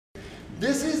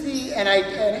This is the, and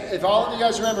if all of you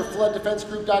guys remember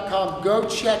flooddefensegroup.com, go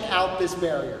check out this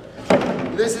barrier.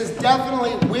 This is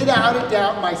definitely, without a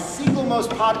doubt, my single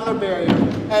most popular barrier,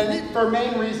 and for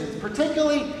main reasons,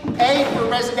 particularly A, for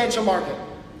residential market,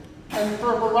 and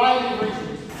for a variety of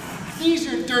reasons.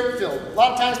 These are dirt filled. A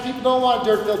lot of times people don't want a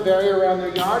dirt filled barrier around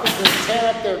their yard. It's going to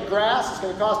tear up their grass. It's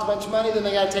going to cost a bunch of money. Then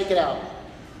they got to take it out.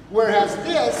 Whereas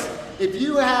this, if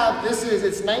you have,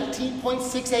 it's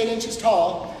 19.68 inches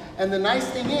tall. And the nice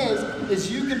thing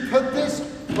is you can put this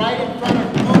right in front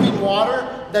of moving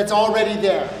water that's already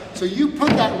there. So you put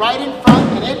that right in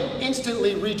front and it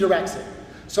instantly redirects it.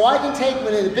 So I can take,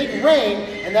 when it's a big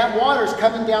rain and that water is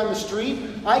coming down the street,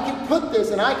 I can put this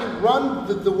and I can run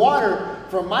the water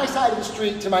from my side of the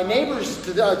street to my neighbors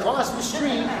across the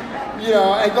street, you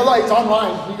know, and it's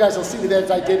online. You guys will see the as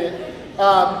I did it.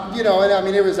 You know, and I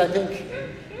mean, it was, I think,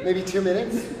 maybe 2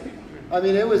 minutes. I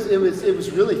mean, it was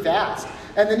really fast.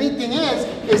 And the neat thing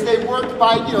is they work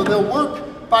by, you know, they'll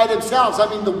work by themselves. I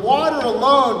mean, the water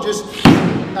alone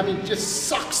just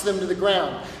sucks them to the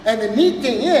ground. And the neat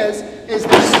thing is they're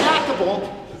stackable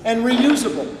and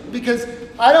reusable, because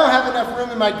I don't have enough room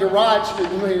in my garage.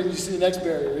 You see the next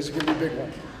barrier is going to be a big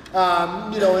one.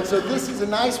 You know, and so this is a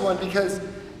nice one because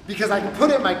I can put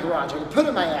it in my garage, I can put it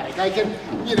in my attic, I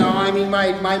can, you know, I mean,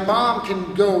 my mom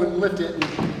can go and lift it,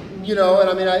 and, you know, and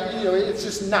I mean, you know, it's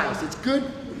just nice. It's good.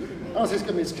 I don't say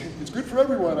it's good for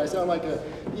everyone. I sound like a,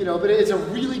 you know, but it's a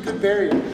really good barrier.